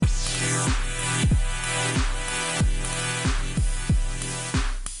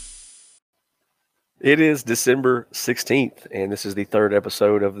It is December 16th, and this is the third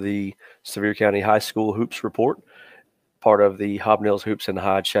episode of the Sevier County High School Hoops Report, part of the Hobnails Hoops and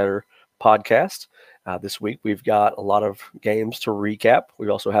High Chatter podcast. This week, we've got a lot of games to recap. We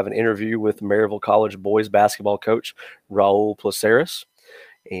also have an interview with Maryville College boys basketball coach Raul Placeres.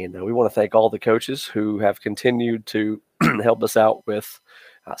 And we want to thank all the coaches who have continued to help us out with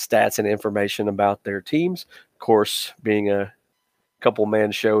stats and information about their teams. Of course, being a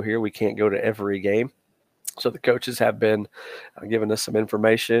couple-man show here, we can't go to every game. So the coaches have been giving us some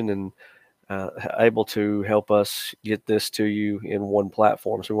information and able to help us get this to you in one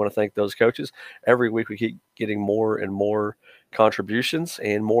platform. So we want to thank those coaches. Every week we keep getting more and more contributions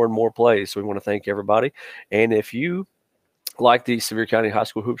and more plays. So we want to thank everybody. And if you like the Sevier County High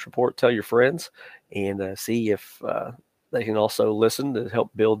School Hoops Report, tell your friends and see if they can also listen to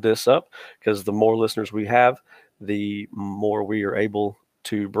help build this up, because the more listeners we have, the more we are able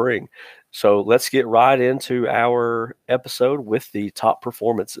to bring. So let's get right into our episode with the top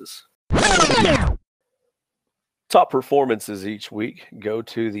performances. Top performances each week go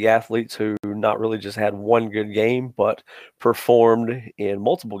to the athletes who not really just had one good game, but performed in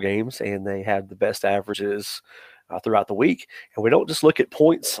multiple games, and they had the best averages throughout the week. And we don't just look at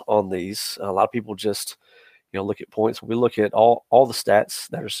points on these. A lot of people just look at points. We look at all the stats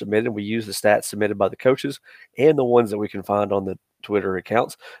that are submitted. We use the stats submitted by the coaches and the ones that we can find on the Twitter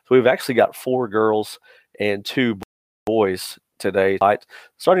accounts. So we've actually got 4 girls and 2 boys today.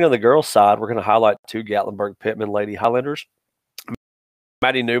 Starting on the girls' side, we're going to highlight 2 Gatlinburg-Pittman Lady Highlanders.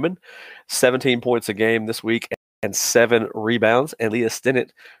 Maddie Newman, 17 points a game this week and 7 rebounds. And Leah Stinnett,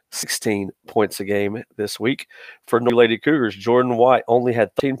 16 points a game this week. For New Lady Cougars, Jordan White only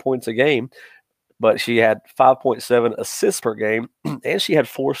had 13 points a game, but she had 5.7 assists per game, and she had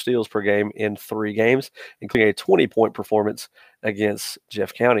 4 steals per game in 3 games, including a 20-point performance against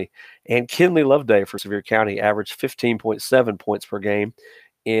Jeff County. And Kinley Loveday for Sevier County averaged 15.7 points per game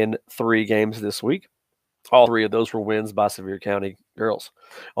in 3 games this week. All 3 of those were wins by Sevier County girls.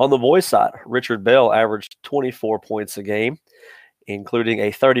 On the boys' side, Richard Bell averaged 24 points a game, including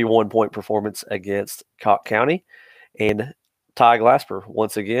a 31-point performance against Cocke County. And Ty Glasper,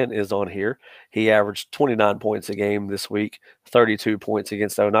 once again, is on here. He averaged 29 points a game this week, 32 points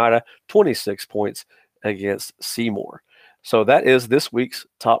against Oneida, 26 points against Seymour. So that is this week's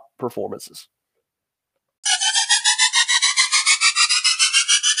top performances.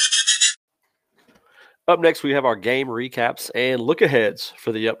 Up next, we have our game recaps and look-aheads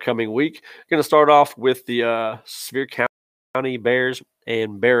for the upcoming week. Going to start off with the Sevier County Bears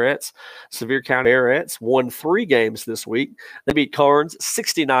and Barretts. Sevier County Barretts won 3 games this week. They beat Carnes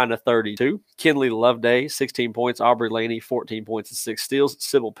 69-32. Kinley Loveday, 16 points. Aubrey Laney, 14 points and 6 steals.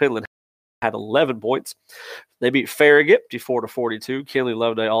 Sybil Penland had 11 points. They beat Farragut 54-42. Kinley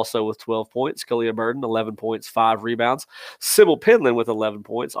Loveday also with 12 points. Kalia Burden, 11 points, 5 rebounds. Sybil Penland with 11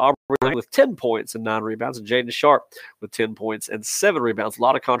 points. Aubrey Laney with 10 points and 9 rebounds. And Jaden Sharp with 10 points and 7 rebounds. A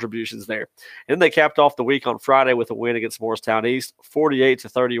lot of contributions there. And they capped off the week on Friday with a win against Morristown East,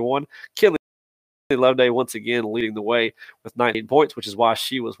 48-31. Kinley Loveday once again leading the way with 19 points, which is why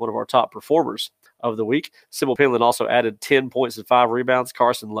she was one of our top performers of the week. Sybil Penland also added 10 points and 5 rebounds.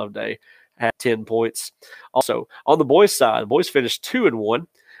 Carson Loveday had 10 points. Also, on the boys' side, the boys finished 2-1.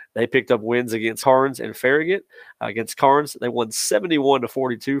 They picked up wins against Carnes and Farragut. Against Carnes, they won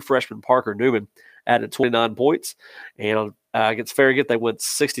 71-42. Freshman Parker Newman added 29 points. And against Farragut, they went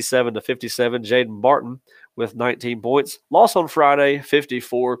 67-57. Jaden Barton with 19 points. Loss on Friday,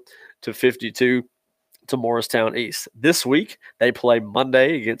 54-52 to Morristown East. This week, they play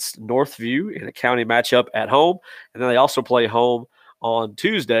Monday against Northview in a county matchup at home. And then they also play home on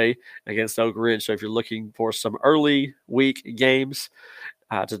Tuesday against Oak Ridge. So if you're looking for some early week games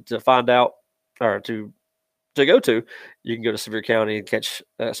to find out or to go to, you can go to Sevier County and catch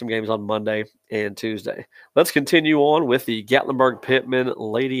some games on Monday and Tuesday. Let's continue on with the Gatlinburg-Pittman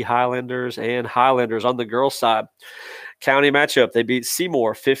Lady Highlanders and Highlanders on the girls' side. County matchup, they beat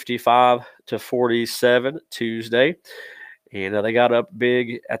Seymour 55-47 Tuesday. And they got up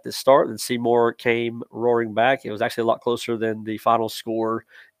big at the start, and Seymour came roaring back. It was actually a lot closer than the final score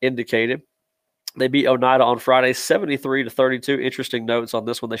indicated. They beat Oneida on Friday, 73-32. Interesting notes on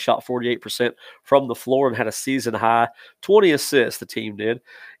this one. They shot 48% from the floor and had a season-high 20 assists, the team did.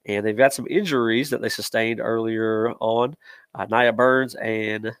 And they've got some injuries that they sustained earlier on. Nia Burns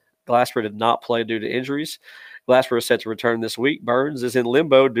and Glasper did not play due to injuries. Glasper is set to return this week. Burns is in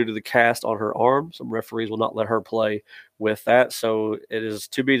limbo due to the cast on her arm. Some referees will not let her play with that, so it is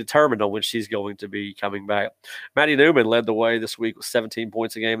to be determined on when she's going to be coming back. Maddie Newman led the way this week with 17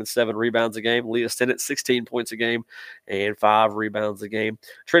 points a game and 7 rebounds a game. Leah Stinnett, 16 points a game and 5 rebounds a game.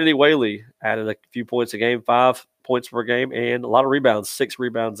 Trinity Whaley added a few points a game, 5 points per game, and a lot of rebounds, 6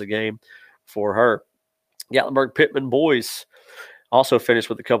 rebounds a game for her. Gatlinburg Pittman boys also finished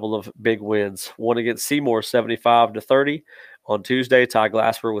with a couple of big wins. One against Seymour, 75-30. On Tuesday, Ty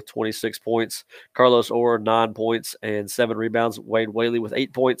Glasper with 26 points. Carlos Orr, 9 points and 7 rebounds. Wade Whaley with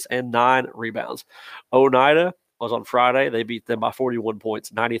 8 points and 9 rebounds. Oneida was on Friday. They beat them by 41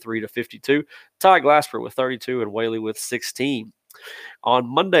 points, 93-52. Ty Glasper with 32 and Whaley with 16. On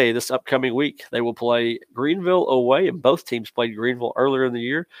Monday, this upcoming week, they will play Greenville away, and both teams played Greenville earlier in the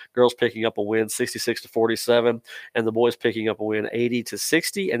year. Girls picking up a win 66-47, and the boys picking up a win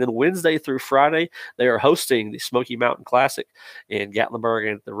 80-60. And then Wednesday through Friday, they are hosting the Smoky Mountain Classic in Gatlinburg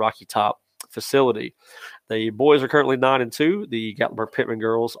and the Rocky Top facility. The boys are currently 9-2. The Gatlinburg Pittman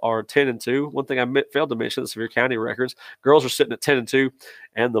girls are 10-2. One thing I failed to mention, the Sevier County records, girls are sitting at 10-2,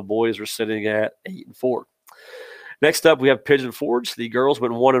 and the boys are sitting at 8-4. Next up, we have Pigeon Forge. The girls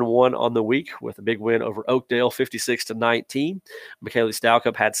went 1-1 on the week with a big win over Oakdale, 56-19. McKaylee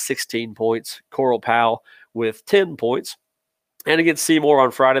Stalcup had 16 points. Coral Powell with 10 points. And against Seymour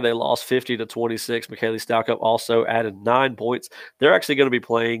on Friday, they lost 50-26. McKaylee Stalcup also added 9 points. They're actually going to be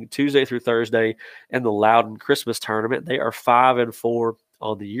playing Tuesday through Thursday in the Loudon Christmas tournament. They are 5-4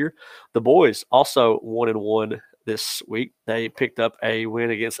 on the year. The boys also 1-1 this week. They picked up a win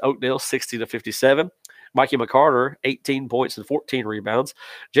against Oakdale, 60-57. Mikey McCarter, 18 points and 14 rebounds.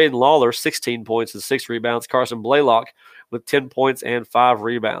 Jaden Lawler, 16 points and 6 rebounds. Carson Blaylock with 10 points and 5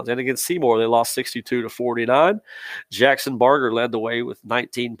 rebounds. And against Seymour, they lost 62-49. Jackson Barger led the way with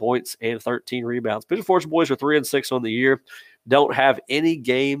 19 points and 13 rebounds. Pigeon Forge boys are 3-6 on the year. Don't have any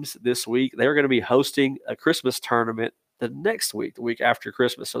games this week. They're going to be hosting a Christmas tournament the next week, the week after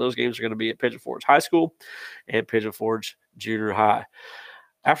Christmas. So those games are going to be at Pigeon Forge High School and Pigeon Forge Junior High.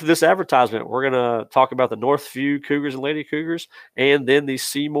 After this advertisement, we're going to talk about the Northview Cougars and Lady Cougars, and then the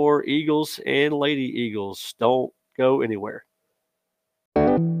Seymour Eagles and Lady Eagles. Don't go anywhere.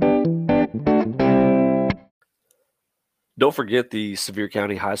 Don't forget the Sevier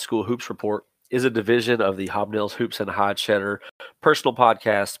County High School Hoops Report is a division of the Hobnails Hoops and High Cheddar personal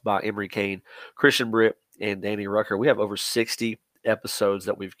podcast by Emery Kane, Christian Britt, and Danny Rucker. We have over 60 episodes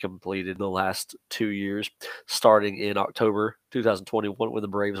that we've completed in the last 2 years, starting in October 2021 when the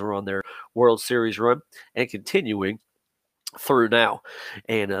Braves were on their World Series run and continuing through now.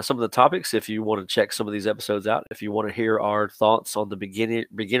 And some of the topics, if you want to check some of these episodes out, if you want to hear our thoughts on the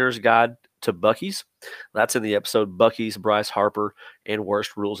beginner's guide to Buc-ee's, that's in the episode Buc-ee's, Bryce Harper, and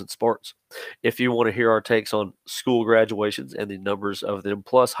Worst Rules in Sports. If you want to hear our takes on school graduations and the numbers of them,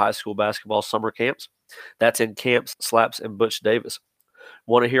 plus high school basketball summer camps, that's in Camps, Slaps, and Butch Davis.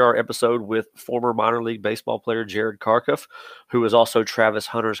 Want to hear our episode with former minor league baseball player Jared Karkoff, who was also Travis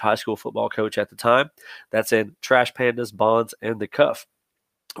Hunter's high school football coach at the time? That's in Trash Pandas, Bonds, and the Cuff.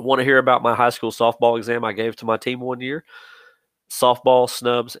 Want to hear about my high school softball exam I gave to my team one year? Softball,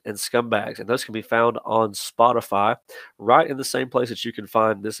 Snubs, and Scumbags. And those can be found on Spotify, right in the same place that you can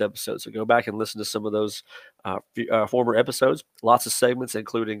find this episode. So go back and listen to some of those former episodes. Lots of segments,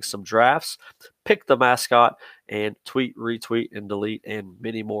 including some drafts, pick the mascot, and tweet, retweet, and delete, and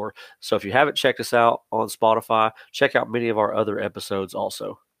many more. So if you haven't checked us out on Spotify, check out many of our other episodes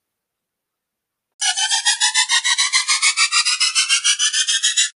also.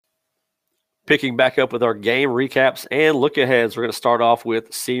 Picking back up with our game recaps and look-aheads, we're going to start off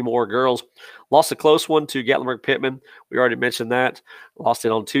with Seymour girls. Lost a close one to Gatlinburg Pittman. We already mentioned that. Lost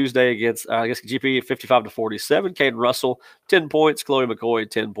it on Tuesday against, GP 55-47. Caden Russell, 10 points. Chloe McCoy,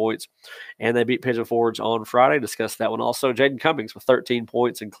 10 points. And they beat Pigeon Forge on Friday. Discussed that one also. Jaden Cummings with 13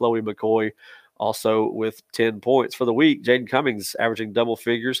 points and Chloe McCoy also with 10 points. For the week, Jaden Cummings averaging double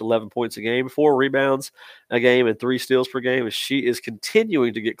figures, 11 points a game, 4 rebounds a game, and 3 steals per game. As she is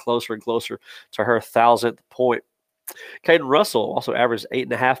continuing to get closer and closer to her 1,000th point. Caden Russell also averaged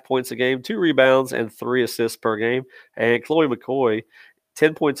 8.5 points a game, 2 rebounds, and 3 assists per game. And Chloe McCoy,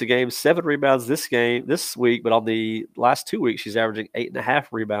 10 points a game, 7 rebounds this week, but on the last 2 weeks, she's averaging 8.5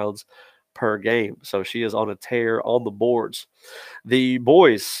 rebounds per game. So she is on a tear on the boards. The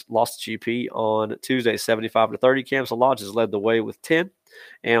boys lost to GP on Tuesday, 75-30. Camps Lodges led the way with 10.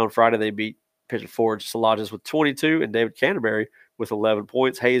 And on Friday, they beat Pigeon Forge Lodges with 22, and David Canterbury with 11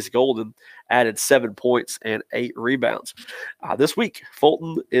 points. Hayes Golden added 7 points and 8 rebounds. This week,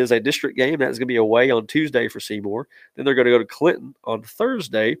 Fulton is a district game. That's going to be away on Tuesday for Seymour. Then they're going to go to Clinton on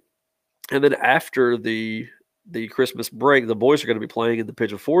Thursday. And then after the the Christmas break, the boys are going to be playing in the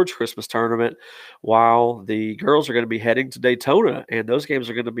Pigeon Forge Christmas tournament, while the girls are going to be heading to Daytona, and those games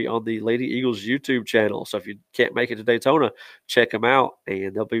are going to be on the Lady Eagles YouTube channel. So if you can't make it to Daytona, check them out,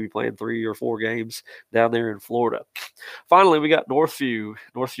 and they'll be playing 3 or 4 games down there in Florida. Finally, we got Northview.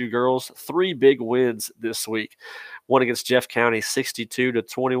 Northview girls, 3 big wins this week. One against Jeff County,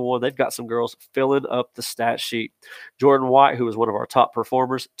 62-21. They've got some girls filling up the stat sheet. Jordan White, who was one of our top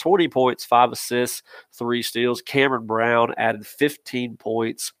performers, 20 points, 5 assists, 3 steals. Cameron Brown added 15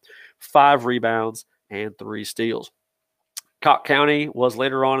 points, 5 rebounds, and 3 steals. Cocke County was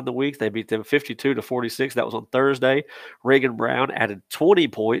later on in the week. They beat them 52-46. That was on Thursday. Reagan Brown added 20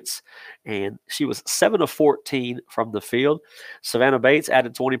 points, and she was 7 of 14 from the field. Savannah Bates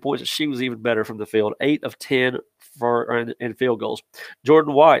added 20 points, and she was even better from the field, 8 of 10 in field goals.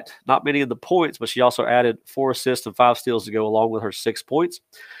 Jordan White, not many of the points, but she also added 4 assists and 5 steals to go along with her 6 points.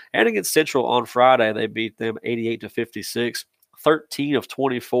 And against Central on Friday, they beat them 88-56. 13 of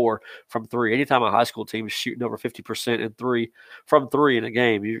 24 from 3. Anytime a high school team is shooting over 50% from 3 in a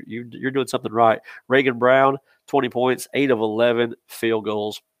game, you're doing something right. Reagan Brown, 20 points, 8 of 11 field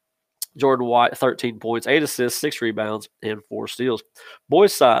goals. Jordan White, 13 points, 8 assists, 6 rebounds, and 4 steals.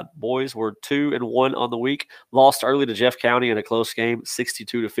 Boys side, boys were 2-1 on the week. Lost early to Jeff County in a close game,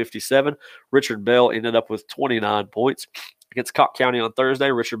 62-57. Richard Bell ended up with 29 points. Against Cocke County on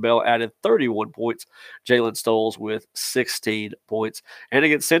Thursday, Richard Bell added 31 points. Jalen Stoles with 16 points. And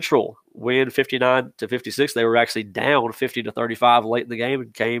against Central, win 59-56. They were actually down 50-35 late in the game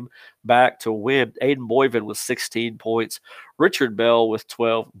and came back to win. Aiden Boyven with 16 points. Richard Bell with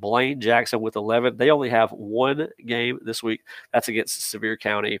 12. Blaine Jackson with 11. They only have 1 game this week. That's against Sevier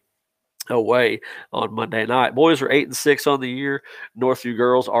County away on Monday night. Boys are 8-6 on the year. Northview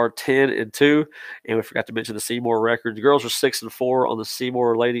girls are 10-2, and we forgot to mention the Seymour records. The girls are 6-4 on the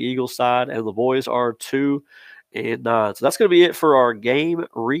Seymour Lady Eagles side, and the boys are 2-9. So that's going to be it for our game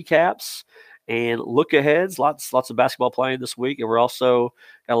recaps and look aheads. Lots of basketball playing this week, and we're also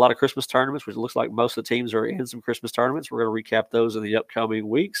got a lot of Christmas tournaments, which looks like most of the teams are in some Christmas tournaments. We're going to recap those in the upcoming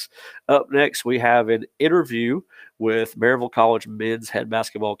weeks. Up next, we have an interview with Maryville College men's head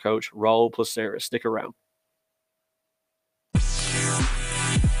basketball coach Raul Placeres. Stick around.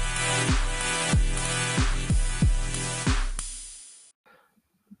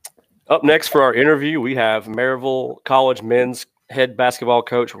 Up next for our interview, we have Maryville College men's head basketball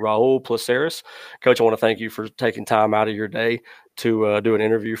coach Raul Placeres. Coach, I want to thank you for taking time out of your day to do an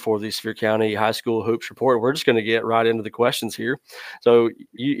interview for the Sevier County High School Hoops Report. We're just going to get right into the questions here. So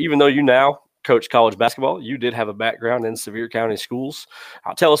even though you now coach college basketball, you did have a background in Sevier County schools.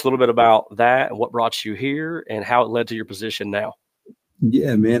 Tell us a little bit about that and what brought you here and how it led to your position now.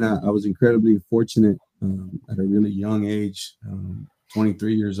 Yeah, man, I was incredibly fortunate at a really young age,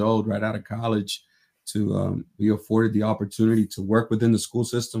 23 years old, right out of college, to be afforded the opportunity to work within the school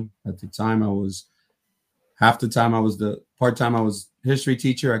system. At the time, part-time I was history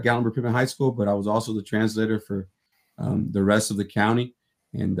teacher at Gatlinburg-Pittman High School, but I was also the translator for the rest of the county.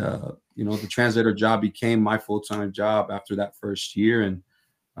 And, the translator job became my full-time job after that first year. And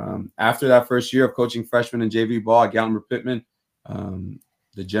after that first year of coaching freshmen and JV ball at Gatlinburg-Pittman,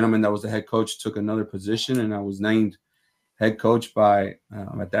 the gentleman that was the head coach took another position, and I was named head coach by,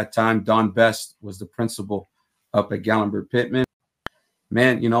 at that time, Don Best was the principal up at Gatlinburg-Pittman.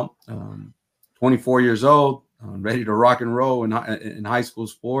 Man, 24 years old, ready to rock and roll in high school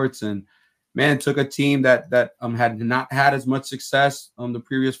sports. And, man, took a team that had not had as much success the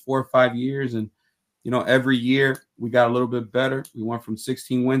previous 4 or 5 years. And, every year we got a little bit better. We went from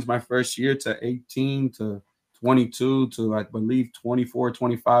 16 wins my first year to 18 to 22 to, I believe, 24,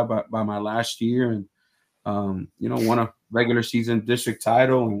 25 by my last year. And, won a regular season district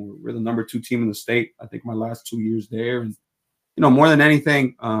title, and we're the number 2 team in the state, I think, my last 2 years there. And, more than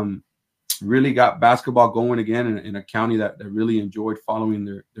anything, really got basketball going again in a county that really enjoyed following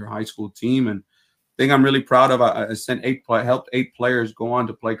their high school team. And thing I'm really proud of, I helped 8 players go on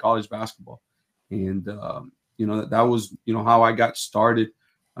to play college basketball. And, that was, how I got started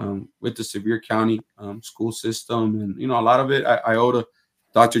with the Sevier County school system. And, a lot of it I owe to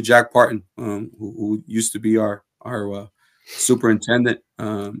Dr. Jack Parton, who used to be our superintendent.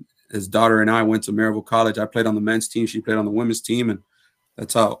 His daughter and I went to Maryville College. I played on the men's team. She played on the women's team. And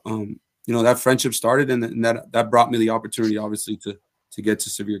that's how, that friendship started. And that brought me the opportunity, obviously, to get to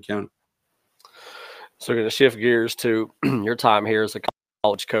Sevier County. So we're going to shift gears to your time here as a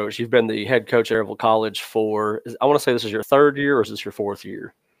college coach. You've been the head coach at Maryville College for, I want to say this is your 3rd year, or is this your 4th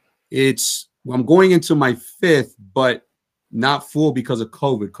year? I'm going into my 5th, but not full because of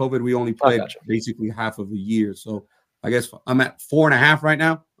COVID. COVID, we only played basically half of a year. So I guess I'm at 4.5 right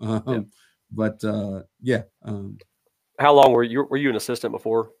now. But yeah. How long were you an assistant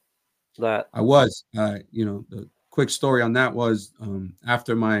before that? I was. The quick story on that was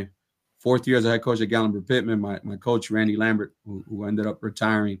after my 4th year as a head coach at Gallenberg Pittman, my coach, Randy Lambert, who ended up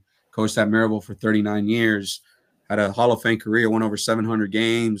retiring, coached at Maryville for 39 years, had a Hall of Fame career, won over 700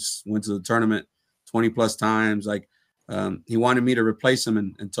 games, went to the tournament 20 plus times. Like he wanted me to replace him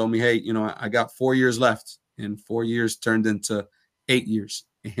and told me, hey, I got 4 years left, and 4 years turned into 8 years.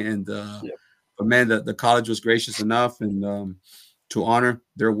 And but man, the college was gracious enough and to honor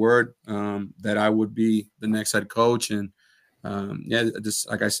their word that I would be the next head coach. And this,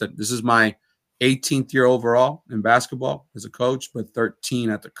 like I said, this is my 18th year overall in basketball as a coach, but 13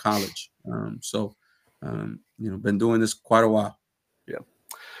 at the college. Been doing this quite a while. Yeah.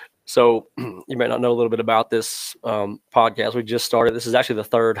 So you may not know a little bit about this podcast. We just started. This is actually the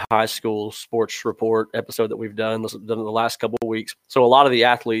third high school sports report episode that we've done. This has done in the last couple of weeks. So a lot of the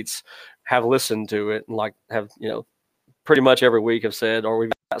athletes have listened to it and have pretty much every week have said, or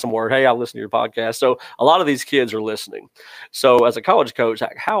we've got some word, hey, I listen to your podcast. So a lot of these kids are listening. So as a college coach,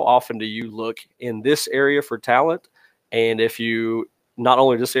 how often do you look in this area for talent? And if you, not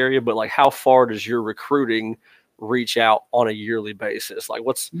only this area, but how far does your recruiting reach out on a yearly basis?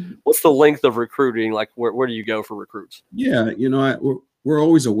 What's the length of recruiting? Where do you go for recruits? Yeah, we're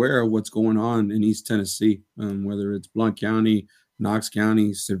always aware of what's going on in East Tennessee, whether it's Blount County, Knox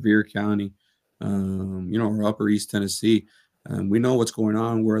County, Sevier County, or Upper East Tennessee. We know what's going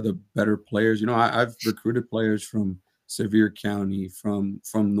on. We're the better players. I've recruited players from Sevier County, from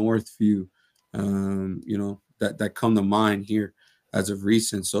Northview, that come to mind here as of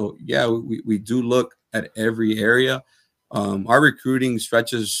recent. So yeah, we do look at every area. Our recruiting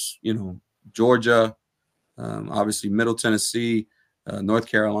stretches, Georgia, obviously Middle Tennessee, North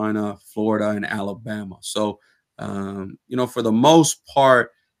Carolina, Florida, and Alabama. So, for the most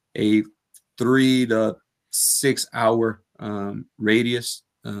part, a 3 to 6 hour radius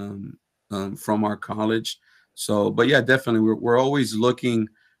from our college. So, but yeah, definitely, we're always looking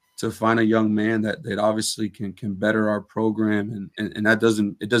to find a young man that obviously can better our program, and that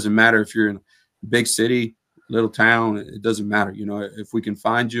doesn't matter if you're in a big city, little town. It doesn't matter. If we can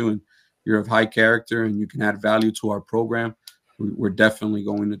find you and you're of high character and you can add value to our program, we're definitely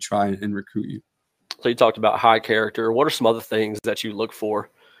going to try and recruit you. So you talked about high character. What are some other things that you look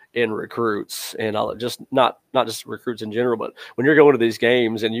for in recruits, and just not just recruits in general, but when you're going to these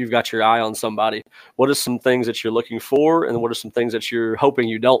games and you've got your eye on somebody, what are some things that you're looking for, and what are some things that you're hoping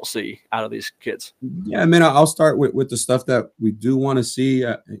you don't see out of these kids? Yeah, I mean, I'll start with the stuff that we do want to see,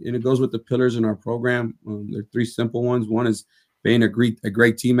 and it goes with the pillars in our program. There are 3 simple ones. One is being a great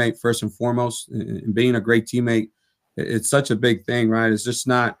teammate first and foremost, and being a great teammate. It's such a big thing, right? It's just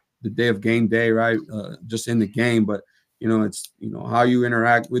not the day of game day, right? Just in the game, but it's how you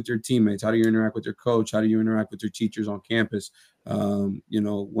interact with your teammates, how do you interact with your coach, how do you interact with your teachers on campus.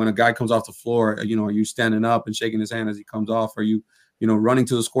 When a guy comes off the floor, are you standing up and shaking his hand as he comes off? Are you running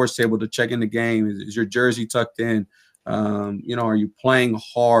to the scores table to check in the game? Is your jersey tucked in? Are you playing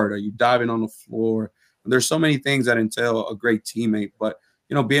hard? Are you diving on the floor? There's so many things that entail a great teammate, but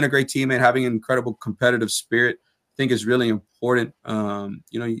being a great teammate, having an incredible competitive spirit, I think is really important.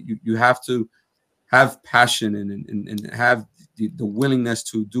 You have to have passion and have the willingness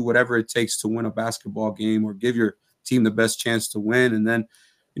to do whatever it takes to win a basketball game or give your team the best chance to win. And then,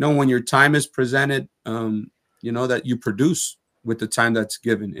 when your time is presented, that you produce with the time that's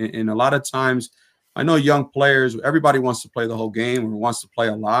given. And a lot of times, I know young players, everybody wants to play the whole game or wants to play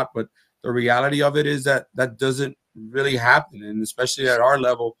a lot, but the reality of it is that doesn't really happen. And especially at our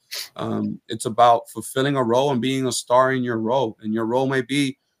level, it's about fulfilling a role and being a star in your role. And your role may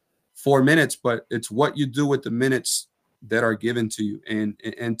be 4 minutes, but it's what you do with the minutes that are given to you.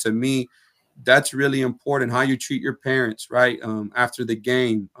 And to me, that's really important. How you treat your parents, right? After the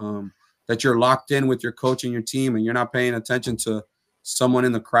game, that you're locked in with your coach and your team, and you're not paying attention to someone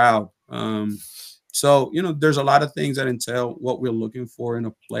in the crowd. So there's a lot of things that entail what we're looking for in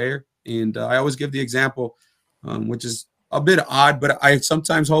a player. And I always give the example, which is a bit odd, but I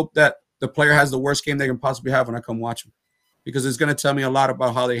sometimes hope that the player has the worst game they can possibly have when I come watch them, because it's going to tell me a lot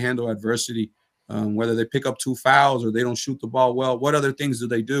about how they handle adversity, whether they pick up 2 fouls or they don't shoot the ball well. What other things do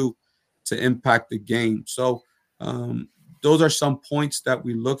they do to impact the game? So those are some points that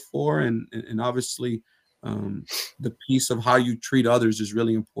we look for. And obviously the piece of how you treat others is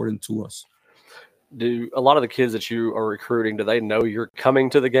really important to us. Do a lot of the kids that you are recruiting, do they know you're coming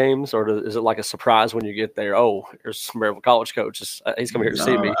to the games, or is it like a surprise when you get there? Oh, here's Maryville college coach. He's coming here to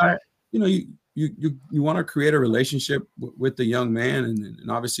see me. You want to create a relationship with the young man,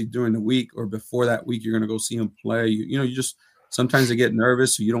 and obviously during the week or before that week, you're going to go see him play. You just sometimes they get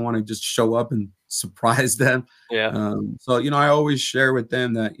nervous, so you don't want to just show up and surprise them. Yeah. So, I always share with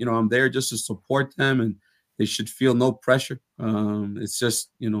them that, I'm there just to support them, and they should feel no pressure. It's just,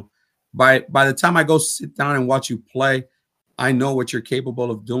 by the time I go sit down and watch you play, I know what you're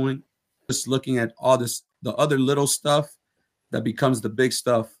capable of doing. Just looking at all the other little stuff that becomes the big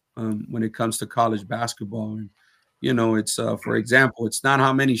stuff when it comes to college basketball. And, it's, for example, it's not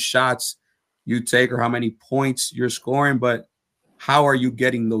how many shots you take or how many points you're scoring, but how are you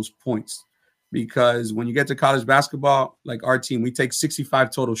getting those points? Because when you get to college basketball, like our team, we take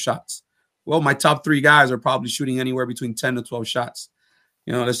 65 total shots. Well, my top 3 guys are probably shooting anywhere between 10 to 12 shots.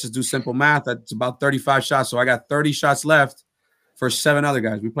 Let's just do simple math. That's about 35 shots. So I got 30 shots left for 7 other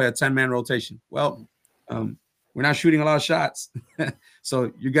guys. We play a 10-man rotation. Well, we're not shooting a lot of shots.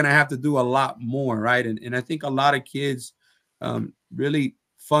 So you're going to have to do a lot more, right? And I think a lot of kids really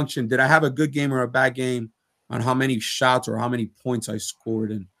function. Did I have a good game or a bad game on how many shots or how many points I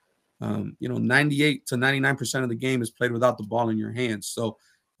scored? And, 98 to 99% of the game is played without the ball in your hands. So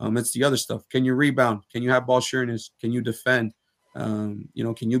it's the other stuff. Can you rebound? Can you have ball sureness? Can you defend? Can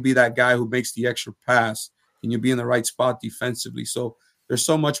you be that guy who makes the extra pass? Can you be in the right spot defensively? So there's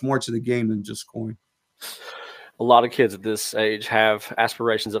so much more to the game than just scoring. A lot of kids at this age have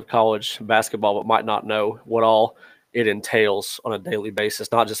aspirations of college basketball, but might not know what all it entails on a daily basis,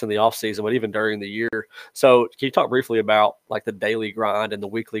 not just in the off season, but even during the year. So can you talk briefly about like the daily grind and the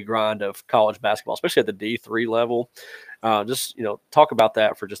weekly grind of college basketball, especially at the D3 level? Talk about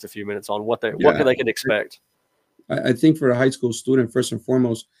that for just a few minutes on what they can expect. I think for a high school student, first and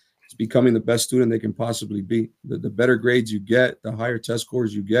foremost, it's becoming the best student they can possibly be. The better grades you get, the higher test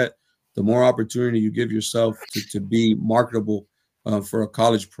scores you get, the more opportunity you give yourself to be marketable for a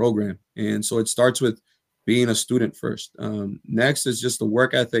college program. And so it starts with being a student first. Next is just the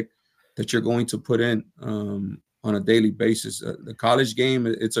work ethic that you're going to put in on a daily basis. The college game,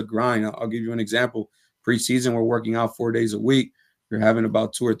 it's a grind. I'll give you an example. Preseason, we're working out 4 days a week. You're having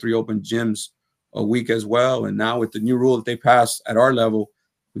about 2 or 3 open gyms a week as well. And now with the new rule that they passed at our level,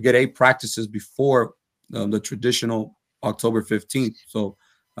 we get 8 practices before the traditional October 15th. So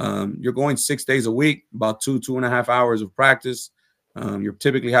you're going 6 days a week, about 2.5 hours of practice. You're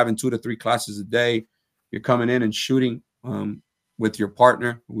typically having 2 to 3 classes a day. You're coming in and shooting with your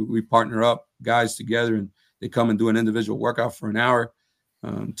partner. We partner up guys together, and they come and do an individual workout for an hour.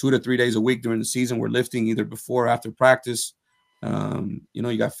 2 to 3 days a week during the season, we're lifting either before or after practice.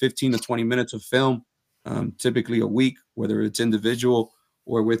 You got 15 to 20 minutes of film, typically a week, whether it's individual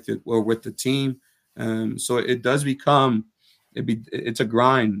or with the team. So it does become it's a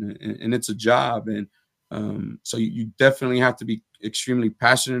grind, and it's a job, and so you definitely have to be extremely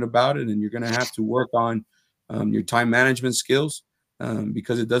passionate about it, and you're going to have to work on your time management skills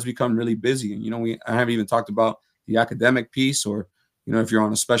because it does become really busy. And I haven't even talked about the academic piece, or if you're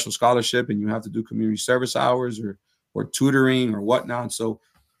on a special scholarship and you have to do community service hours or tutoring or whatnot. So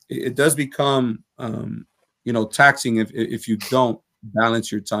it does become taxing if you don't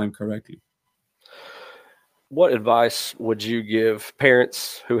balance your time correctly. What advice would you give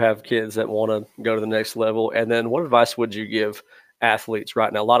parents who have kids that want to go to the next level? And then what advice would you give athletes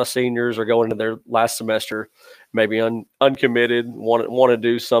right now? A lot of seniors are going into their last semester, maybe uncommitted, want to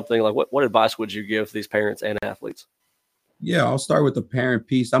do something. Like what advice would you give these parents and athletes? Yeah, I'll start with the parent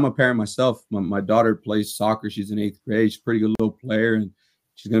piece. I'm a parent myself. My daughter plays soccer. She's in 8th grade. She's a pretty good little player, and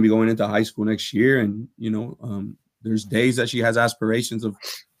she's going to be going into high school next year. And, there's days that she has aspirations of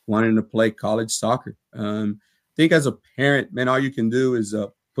wanting to play college soccer. I think as a parent, man, all you can do is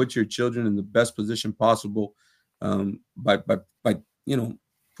put your children in the best position possible by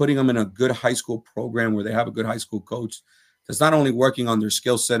putting them in a good high school program where they have a good high school coach that's not only working on their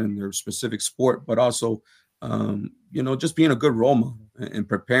skill set and their specific sport, but also just being a good role model and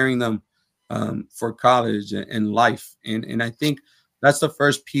preparing them for college and life. And I think that's the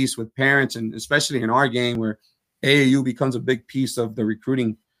first piece with parents, and especially in our game where AAU becomes a big piece of the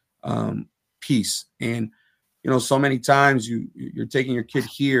recruiting piece. And, so many times you're taking your kid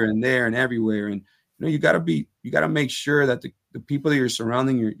here and there and everywhere. And, you got to make sure that the people that you're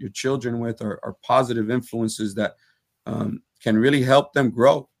surrounding your children with are positive influences that can really help them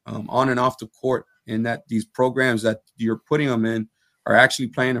grow on and off the court, and that these programs that you're putting them in are actually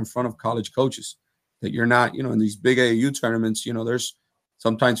playing in front of college coaches, that you're not, in these big AAU tournaments, there's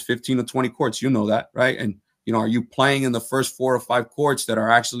sometimes 15 to 20 courts, that, right? And, are you playing in the first 4 or 5 courts that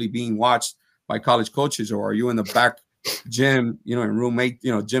are actually being watched by college coaches, or are you in the back gym, in room 8,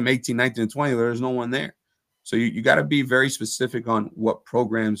 gym 18, 19, and 20, where there's no one there? So you got to be very specific on what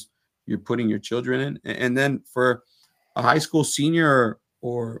programs you're putting your children in. And then for a high school senior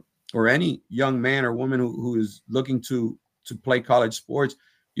or any young man or woman who is looking to to play college sports,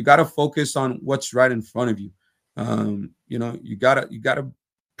 you got to focus on what's right in front of you. You gotta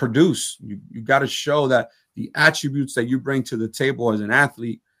produce. You got to show that the attributes that you bring to the table as an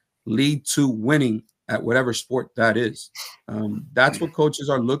athlete lead to winning at whatever sport that is. That's what coaches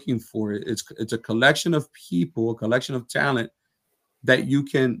are looking for. It's a collection of people, a collection of talent that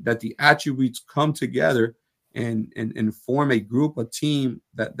the attributes come together and form a group, a team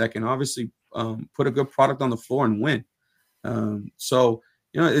that can obviously put a good product on the floor and win. So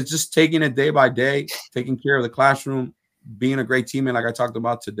it's just taking it day by day, taking care of the classroom, being a great teammate, like I talked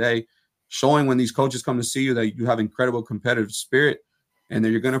about today, showing when these coaches come to see you that you have incredible competitive spirit and that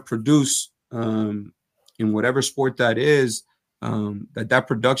you're going to produce in whatever sport that is, that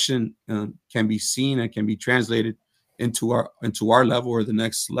production can be seen and can be translated into our level or the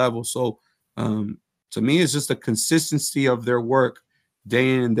next level. So to me, it's just the consistency of their work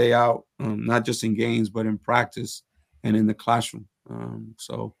day in and day out, not just in games, but in practice and in the classroom.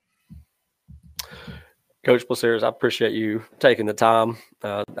 Coach Placeres, I appreciate you taking the time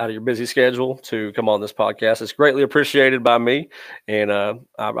out of your busy schedule to come on this podcast. It's greatly appreciated by me, and I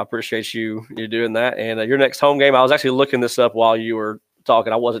appreciate you doing that. And your next home game, I was actually looking this up while you were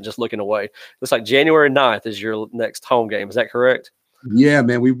talking. I wasn't just looking away. Looks like January 9th is your next home game. Is that correct? Yeah,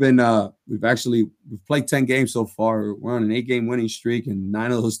 man. We've played 10 games so far. We're on an 8-game winning streak, and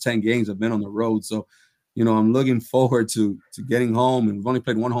 9 of those 10 games have been on the road. So, I'm looking forward to getting home, and we've only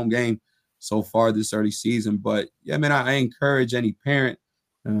played one home game so far this early season. But yeah, man, I encourage any parent,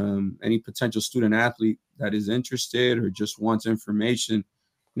 any potential student athlete that is interested or just wants information,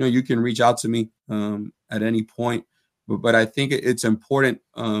 you can reach out to me at any point. But I think it's important,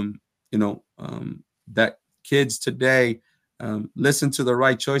 that kids today listen to the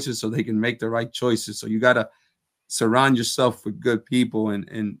right choices so they can make the right choices. So you got to surround yourself with good people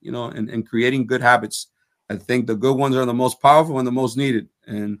and creating good habits. I think the good ones are the most powerful and the most needed,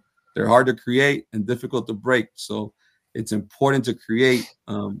 and they're hard to create and difficult to break. So it's important to create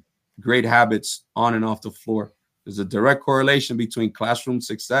great habits on and off the floor. There's a direct correlation between classroom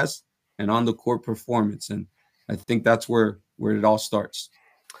success and on the court performance. And I think that's where it all starts.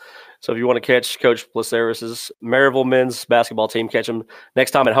 So if you want to catch Coach Placeres' Maryville men's basketball team, catch them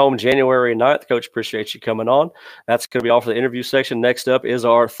next time at home, January 9th. Coach, appreciate you coming on. That's going to be all for the interview section. Next up is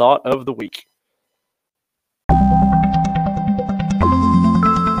our Thought of the Week.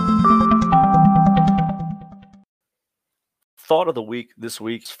 Thought of the week this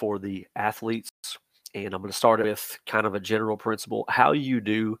week is for the athletes, and I'm going to start with kind of a general principle. How you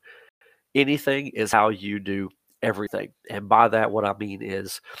do anything is how you do everything. And by that, what I mean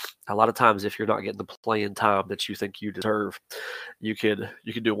is a lot of times if you're not getting the playing time that you think you deserve, you could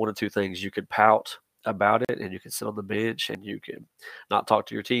do one of two things. You could pout about it and you could sit on the bench and you could not talk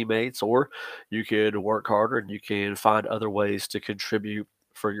to your teammates, or you could work harder and you can find other ways to contribute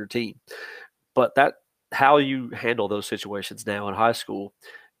for your team. But how you handle those situations now in high school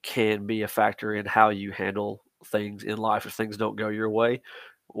can be a factor in how you handle things in life. If things don't go your way,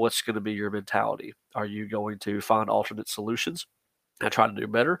 what's going to be your mentality? Are you going to find alternate solutions and try to do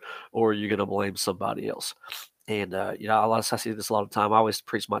better, or are you going to blame somebody else? And, I see this a lot of time. I always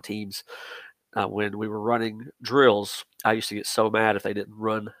preach my teams when we were running drills. I used to get so mad if they didn't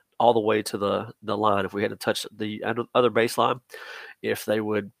run all the way to the line. If we had to touch the other baseline, if they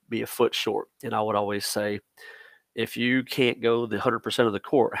would be a foot short. And I would always say, if you can't go the 100% of the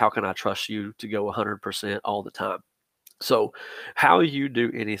court, how can I trust you to go 100% all the time? So how you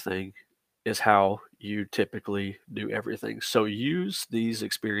do anything is how you typically do everything. So use these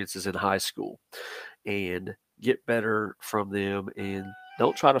experiences in high school and get better from them, and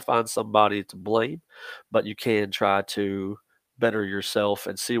don't try to find somebody to blame, but you can try to better yourself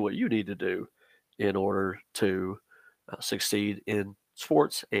and see what you need to do in order to succeed in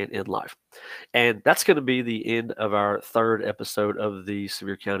sports and in life. And that's going to be the end of our third episode of the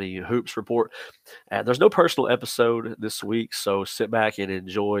Sevier County Hoops Report. There's no personal episode this week, so sit back and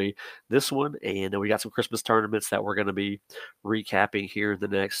enjoy this one. And we got some Christmas tournaments that we're going to be recapping here in the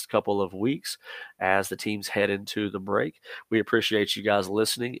next couple of weeks as the teams head into the break. We appreciate you guys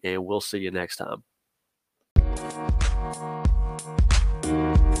listening, and we'll see you next time.